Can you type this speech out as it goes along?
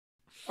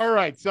All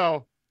right,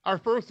 so our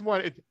first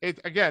one, it's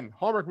again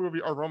Hallmark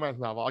movie or romance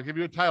novel. I'll give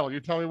you a title.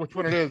 You tell me which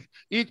one it is.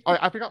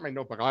 I forgot my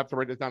notebook. I'll have to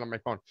write this down on my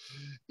phone.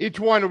 Each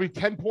one will be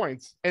 10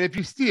 points, and if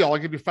you steal, I'll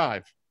give you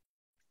 5.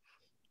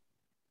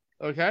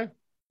 Okay.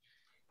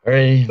 All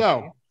right.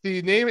 So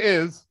the name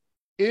is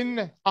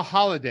In a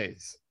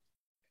Holidays.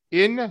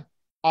 In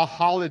a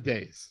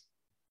Holidays.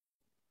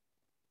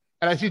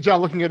 And I see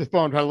John looking at his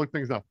phone trying to look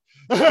things up.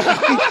 No,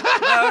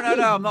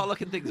 I'm not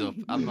looking things up.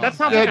 I'm not. That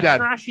sounds like a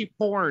trashy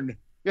porn.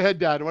 Go ahead,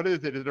 Dad. What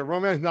is it? Is it a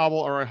romance novel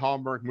or a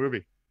Hallmark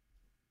movie?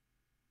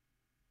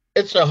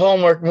 It's a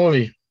Hallmark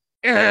movie.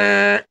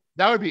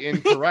 That would be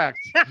incorrect.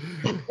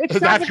 It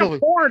sounds actually like a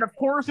porn. Of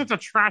course, it's a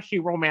trashy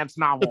romance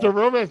novel. It's a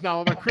romance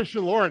novel by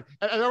Christian Lauren.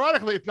 And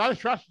ironically, it's not as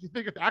trashy as you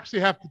think. It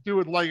actually has to do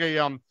with like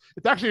a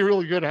It's actually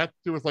really good. It has to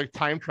do with like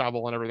time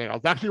travel and everything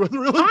else. Actually, was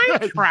really time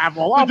good.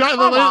 Travel. Oh,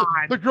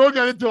 the girl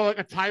got into like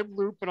a time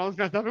loop and all this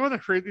kind of stuff. It was a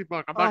crazy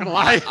book. I'm not gonna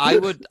lie.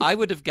 I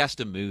would have guessed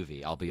a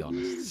movie. I'll be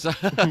honest.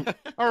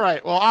 All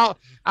right. Well,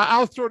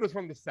 I'll sort this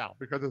from the south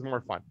because it's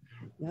more fun.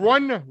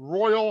 One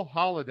Royal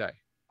Holiday,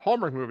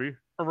 Hallmark movie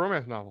or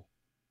romance novel.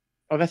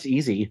 Oh, that's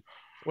easy.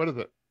 What is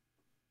it?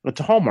 It's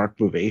a Hallmark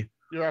movie.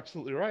 You're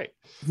absolutely right.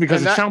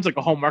 Because it sounds like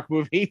a Hallmark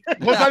movie.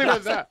 Well, not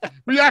even that.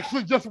 We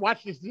actually just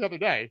watched this the other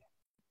day.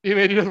 You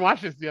just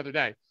watched this the other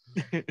day.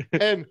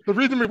 And the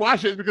reason we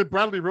watched it is because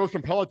Bradley Rose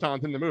from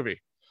Peloton's in the movie.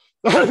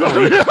 There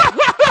you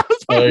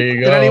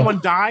go. Did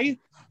anyone die?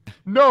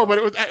 No, but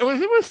it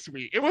was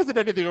sweet. It wasn't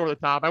anything over the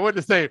top. I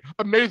wouldn't say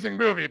amazing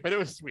movie, but it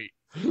was sweet.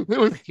 It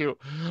was cute.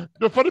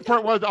 The funny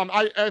part was I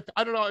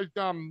don't know, it's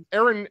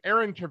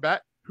Aaron Trebek,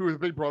 who is a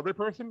big Broadway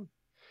person.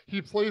 He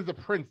plays the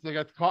prince that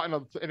gets caught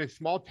in a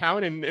small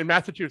town in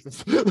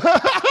Massachusetts.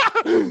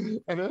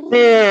 And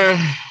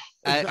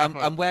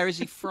where is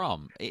he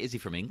from? Is he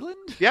from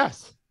England?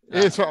 Yes.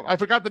 I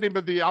forgot the name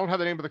I don't have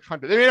the name of the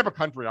country. They made up a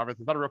country,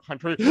 obviously. It's not a real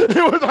country.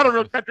 It was not a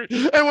real country.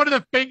 And one of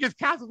the fakest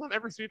castles I've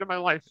ever seen in my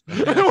life.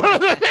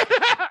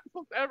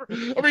 Ever.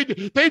 I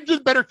mean, they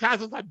did better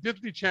castles on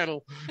Disney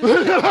Channel.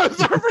 There's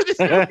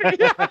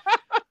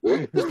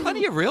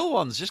plenty of real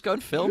ones. Just go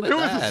and film it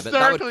there. But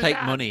that would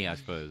take money, I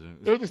suppose.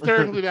 It was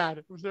hysterically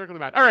bad.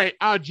 All right,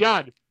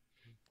 John.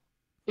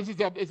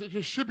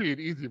 This should be an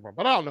easy one,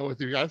 but I don't know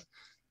with you guys.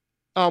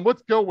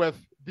 Let's go with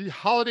The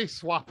Holiday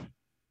Swap.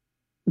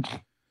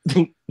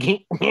 See,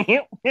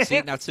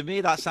 now to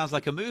me that sounds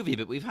like a movie,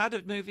 but we've had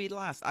a movie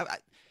last.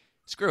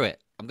 Screw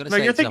it. I'm going to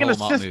say you're thinking of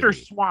Sister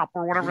movie. Swap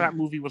or whatever that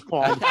movie was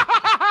called.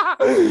 What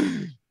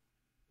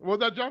was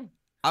that, John?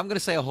 I'm going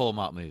to say a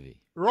Hallmark movie.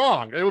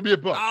 Wrong. It would be a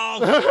book.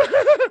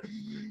 Oh.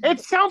 It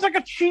sounds like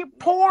a cheap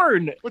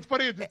porn. What's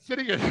funny is it's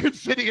sitting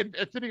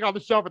on the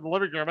shelf in the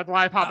living room. That's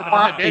why I popped it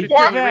on. Danny's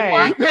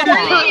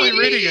currently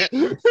reading it.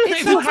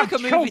 It sounds like a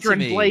movie to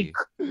me. Blake.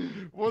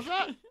 What was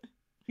that?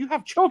 You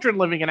have children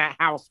living in that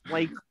house,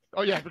 Blake.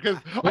 Oh yeah, because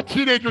a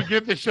teenager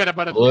gives a shit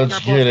about it. Let's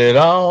get it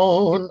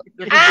on.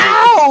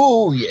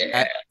 Ow!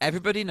 Yeah.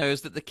 Everybody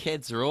knows that the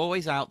kids are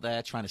always out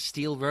there trying to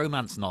steal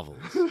romance novels.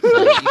 So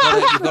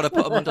you've got to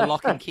put them under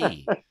lock and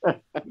key.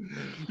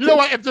 You know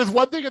what? If there's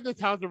one thing in this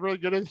house, they're really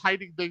good at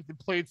hiding things in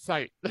plain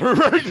sight. They're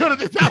very good at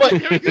this house.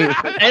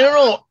 I don't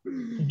know.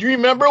 Do you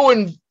remember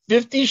when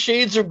 50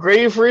 Shades of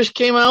Grey first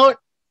came out?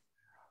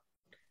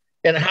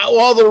 And how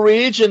all the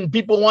rage and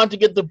people want to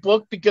get the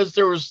book because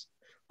there was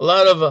a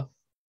lot of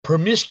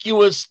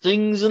promiscuous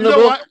things in the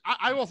book. What?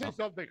 I will say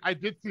something. I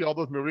did see all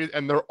those movies,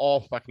 and they're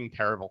all fucking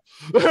terrible.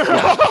 But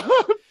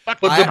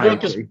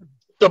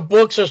the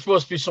books are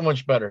supposed to be so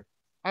much better.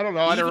 I don't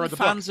know. I never read the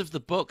fans book. of the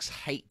books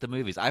hate the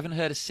movies. I haven't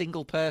heard a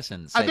single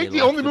person say I think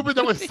the only movie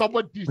that was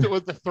somewhat decent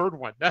was the third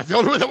one. That's the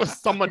only one that was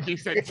somewhat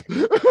decent.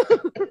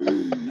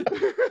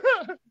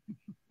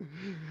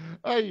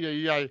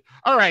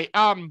 All right,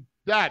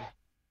 Dad.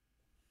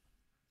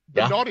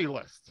 The naughty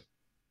list.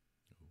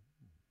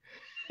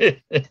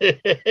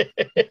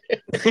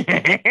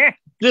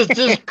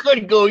 This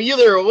could go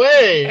either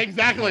way.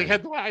 Exactly.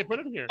 That's why I put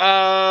it here.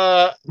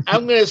 I'm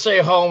gonna say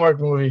Hallmark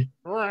movie.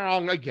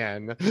 Wrong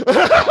again.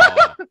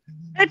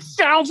 It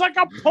sounds like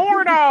a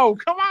porno.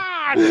 Come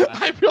on.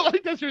 I feel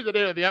like this was the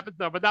name of the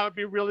episode, but that would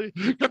be really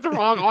get the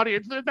wrong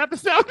audience for this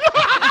episode.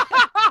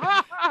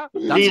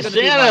 Hey,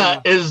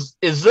 Santa, is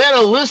that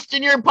a list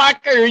in your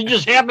pocket, or you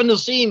just happen to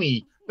see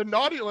me? The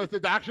naughty list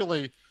is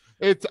actually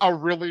it's a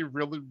really,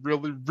 really,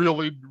 really,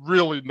 really,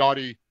 really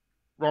naughty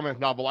romance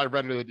novel I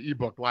read in an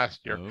ebook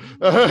last year.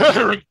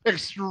 Oh.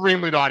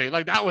 Extremely naughty.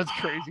 Like that was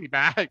crazy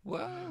bad.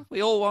 Well,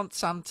 we all want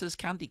Santa's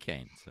candy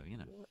cane, so you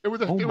know. It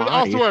was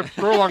also a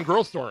girl on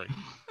girl story.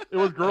 It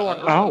was girl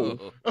on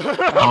girl.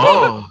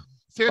 Oh.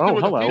 Santa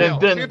was hello. a female.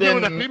 Then, Santa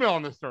was a female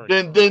in this story.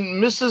 Then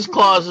Mrs.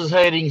 Claus is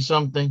hiding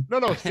something.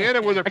 No,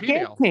 Santa was a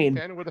female.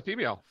 Santa was a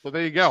female. So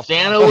there you go.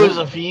 Santa was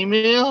a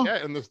female?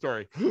 Yeah, in the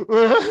story.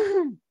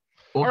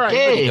 Okay. All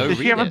right, does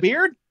she have a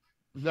beard?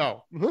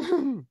 No,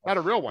 not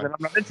a real one. Then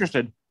I'm not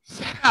interested.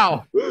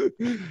 Sal,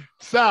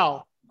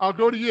 I'll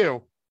go to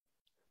you.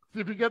 See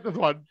if you get this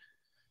one.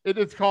 It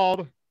is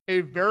called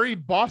A Very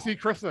Bossy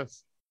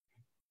Christmas.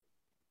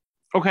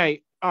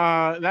 Okay,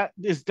 That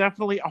is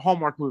definitely a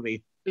Hallmark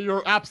movie.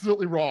 You're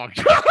absolutely wrong.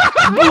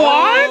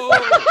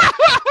 What?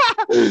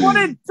 But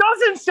it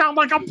doesn't sound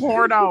like a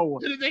porno.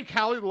 It is a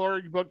Callie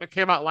Loring book that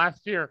came out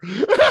last year.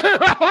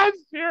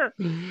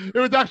 It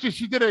was actually,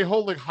 she did a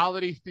whole like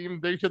holiday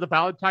themed thing to the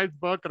Valentine's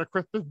book and a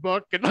Christmas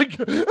book and like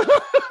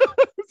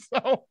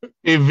so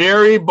A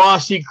very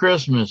bossy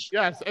Christmas.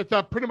 yes, it's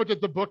pretty much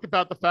it's a book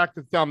about the fact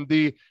that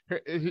the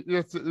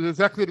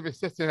executive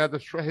assistant had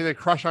a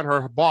crush on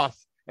her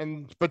boss,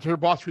 but her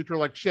boss treated her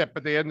like shit,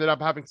 but they ended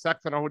up having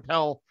sex in a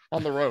hotel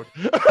on the road.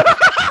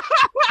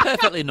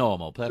 Perfectly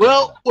normal.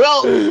 Well,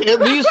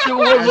 at least it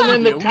wasn't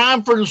in the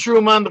conference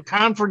room on the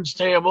conference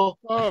table.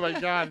 Oh my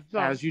god!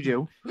 As you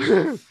do.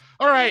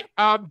 All right,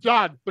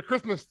 John, the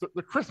Christmas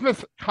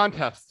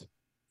contest.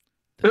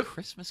 The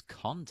Christmas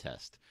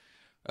contest.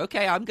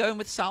 Okay, I'm going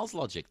with Sal's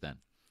logic then.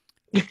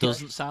 It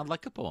doesn't sound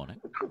like a porno,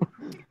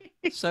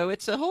 so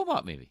it's a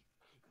Hallmark movie.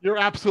 You're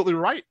absolutely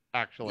right.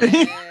 Actually,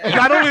 and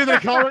not only is it a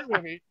Hallmark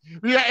movie,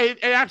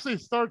 it actually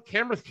starred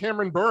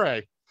Cameron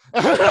Bure.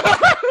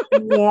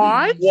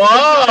 What? Wow!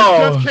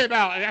 It just came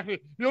out. And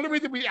actually, the only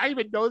reason I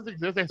even know this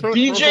exists, I saw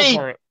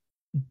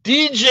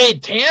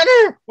DJ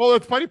Tanner? Well,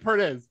 the funny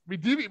part is, we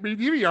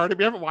DVR'd it.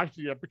 We haven't watched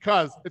it yet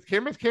because it's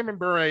Cameron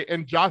Bure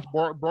and Josh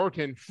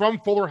Borton from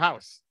Fuller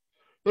House.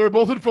 They were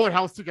both in Fuller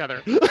House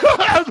together.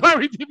 That's why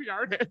we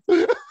DVR'd it.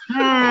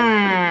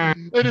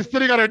 It is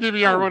sitting on our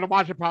DVR. We're going to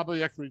watch it probably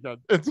next weekend.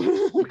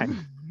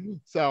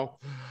 So,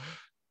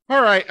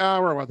 all right.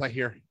 Where was I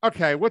here?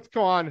 Okay, let's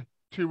go on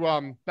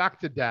to back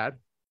to Dad.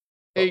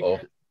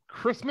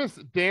 Christmas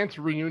dance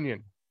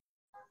reunion.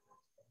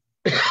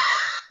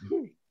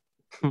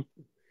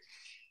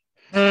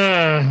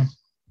 I'm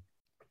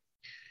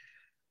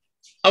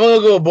gonna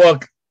go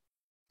book.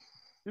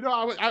 You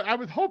know, I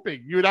was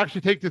hoping you would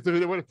actually take this.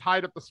 It would have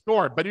tied up the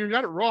score, but you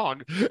got it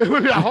wrong. It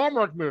would be a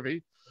Hallmark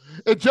movie.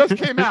 It just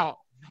came out.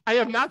 I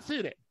have not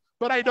seen it,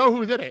 but I know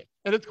who's in it,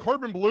 and it's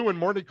Corbin Bleu and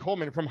Morty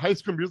Coleman from High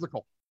School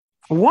Musical.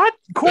 What?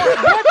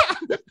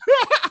 What?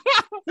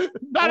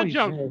 Not a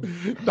joke.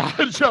 Not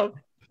a joke.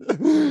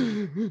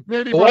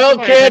 Maybe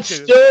Wildcats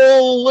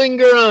still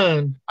linger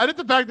on. I think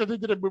the fact that they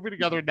did a movie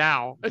together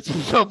now, it's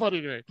so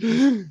funny to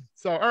me.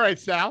 So, all right,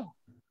 Sal.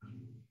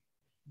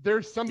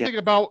 There's something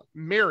about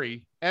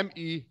Mary,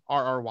 Merry.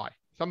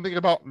 Something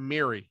about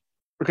Mary.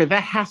 Okay,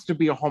 that has to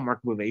be a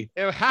Hallmark movie.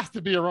 It has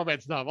to be a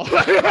romance novel.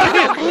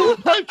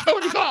 I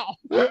don't know.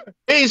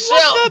 Hey,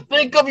 Sal,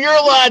 think of your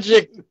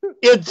logic.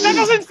 That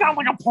doesn't sound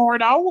like a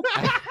porno.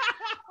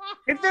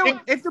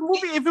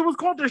 If it was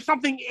called There's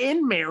Something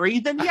in Mary,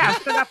 then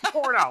yes, then that's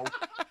porno.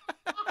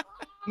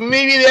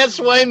 Maybe that's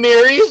why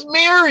Mary is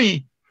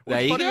Mary.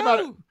 There you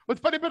go. What's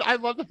funny, but I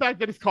love the fact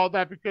that it's called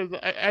that because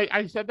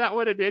I said that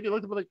one and Andy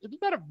looked at me like, isn't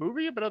that a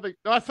movie? But I was like,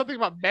 no, that's something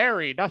about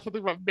Mary, not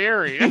something about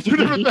Mary. That's two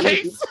different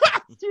things.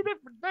 Two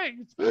different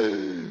things.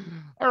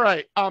 All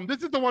right.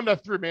 This is the one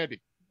that threw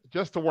Mandy.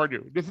 Just to warn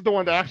you, this is the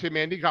one that actually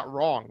Mandy got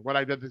wrong when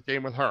I did this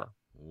game with her.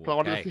 So I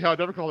wanted to see how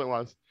difficult it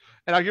was.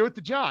 And I'll give it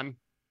to John.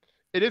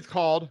 It is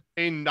called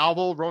a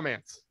novel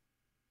romance.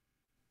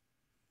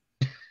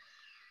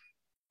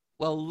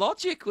 Well,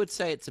 logic would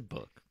say it's a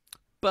book,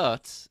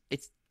 but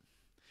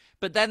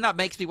then that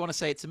makes me want to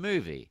say it's a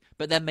movie.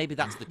 But then maybe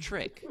that's the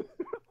trick.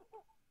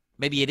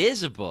 Maybe it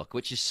is a book,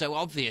 which is so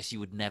obvious you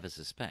would never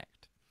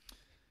suspect.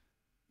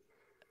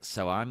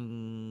 So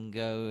I'm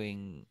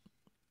gonna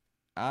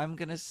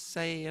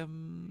say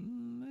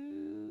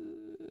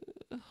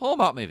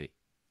Hallmark movie.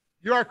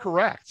 You are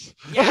correct.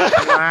 Yeah.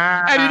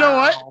 Wow. And you know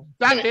what?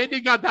 That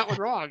Andy got that one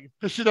wrong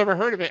because she never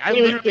heard of it. I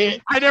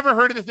never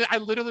heard of this. I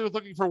literally was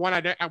looking for one.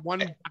 I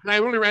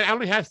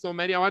only had so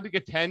many. I wanted to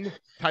get 10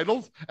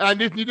 titles, and I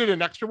just needed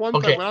an extra one.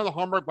 So I went on the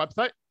Hallmark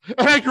website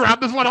and I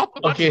grabbed this one off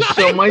the website.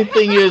 So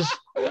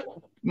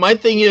my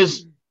thing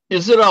is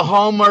it a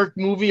Hallmark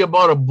movie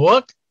about a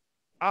book?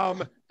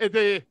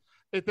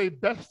 It's a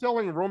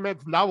best-selling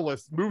romance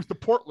novelist moves to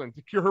Portland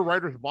to cure her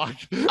writer's block.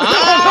 So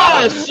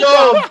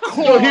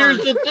here's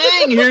the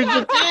thing.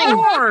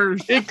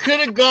 It could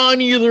have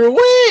gone either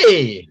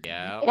way.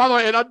 Yeah. By the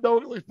way, it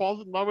unknowingly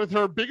falls in love with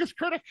her biggest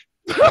critic.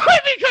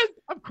 Because,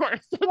 of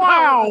course.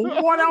 Wow.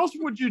 What else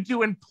would you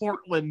do in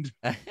Portland?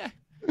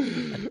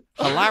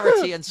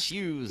 Hilarity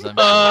ensues.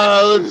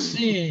 Let's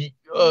see.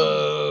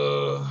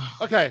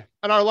 Okay,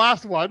 and our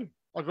last one.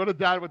 I'll go to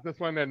Dad with this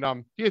one,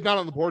 and he is not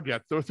on the board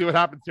yet, so we'll see what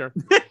happens here.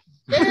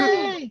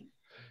 Hey.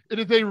 It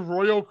is a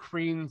Royal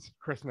Queen's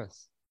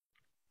Christmas.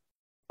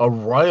 A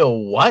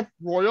royal what?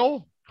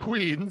 Royal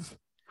Queen's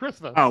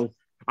Christmas. Oh,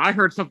 I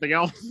heard something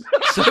else.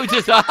 So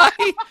did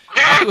I.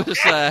 I was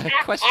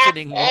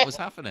questioning what was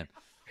happening.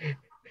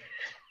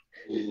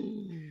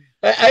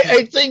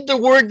 I think the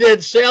word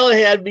that Sal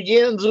had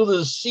begins with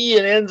a C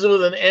and ends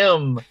with an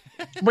M.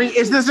 Wait,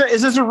 is this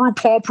a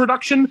RuPaul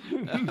production?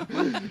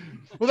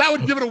 Well, that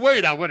would give it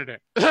away now, wouldn't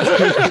it?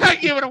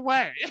 Give it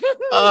away.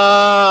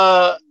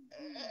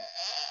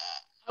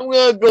 I'm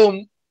going to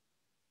go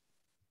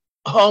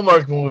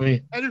Hallmark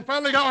movie. And you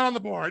finally got one on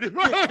the board.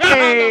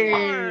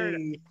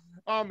 Hey.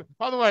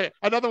 By the way,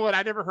 another one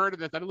I never heard of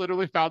this. I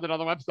literally found it on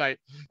the website.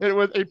 It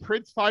was a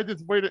prince finds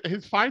his way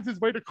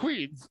to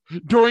Queens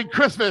during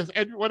Christmas,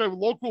 and when a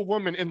local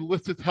woman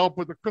enlists his help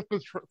with a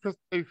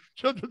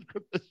children's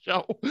Christmas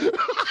show.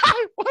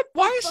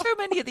 Why are so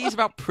many of these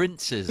about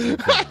princes?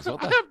 And things?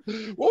 What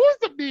was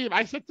the meme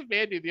I sent to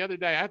Mandy the other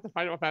day? I have to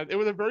find out what it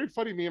was. A very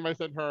funny meme I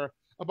sent her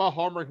about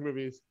Hallmark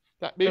movies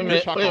that made me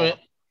chuckle. Wait a minute.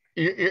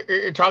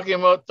 You're talking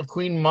about the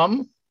Queen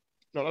Mum?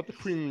 No, not the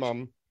Queen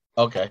Mum.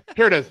 Okay.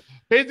 Here it is.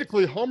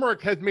 Basically,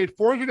 Hallmark has made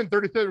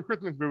 437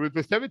 Christmas movies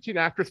with 17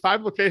 actors,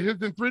 5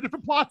 locations, and 3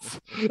 different plots.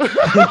 Did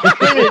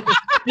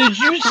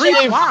you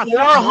say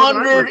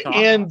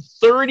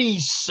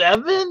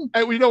 437?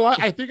 And you know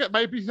what? I think it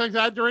might be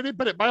exaggerated,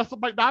 but it also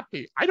might not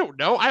be. I don't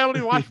know. I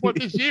only watched one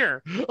this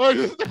year.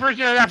 This is the first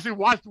year I actually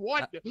watched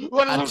one.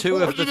 And 2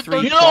 of the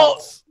 3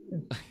 plots.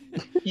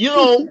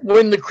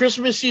 When the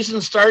Christmas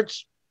season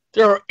starts,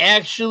 there are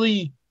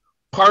actually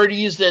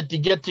parties that they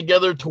get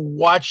together to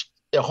watch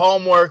the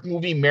Hallmark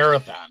movie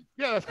marathon.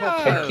 Yeah, that's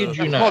called Twitter. I kid you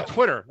that's not. Called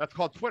Twitter. That's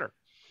called Twitter.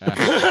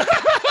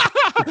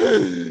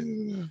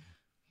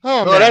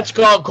 No, that's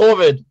called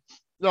COVID.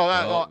 No,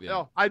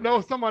 I know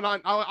someone on.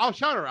 I'll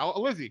shout her out,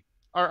 Lizzie,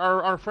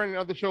 our friend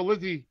of the show,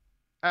 Lizzie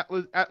at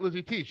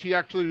Lizzie T. She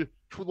actually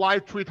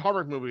live tweets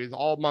Hallmark movies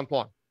all month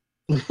long.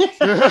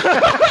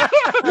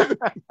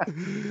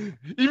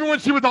 Even when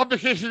she was on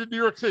vacation in New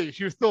York City,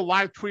 she was still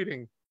live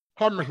tweeting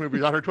Hallmark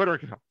movies on her Twitter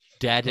account.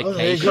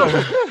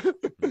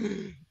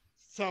 Dedication.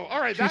 So,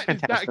 all right, that is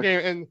that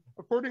game. And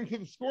according to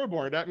the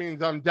scoreboard, that means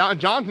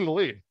John's in the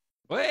lead.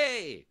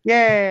 Hey!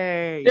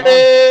 Yay!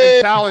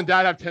 And Sal and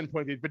Dad have 10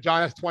 points each, but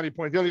John has 20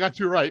 points. He only got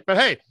 2 right. But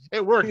hey,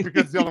 it worked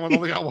because the other one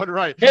only got 1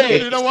 right.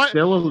 Hey, you know what?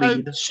 Still a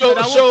lead. That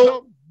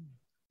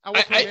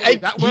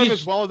went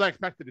as well as I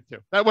expected it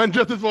to. That went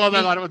just as well as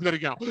I thought it was going to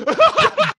go.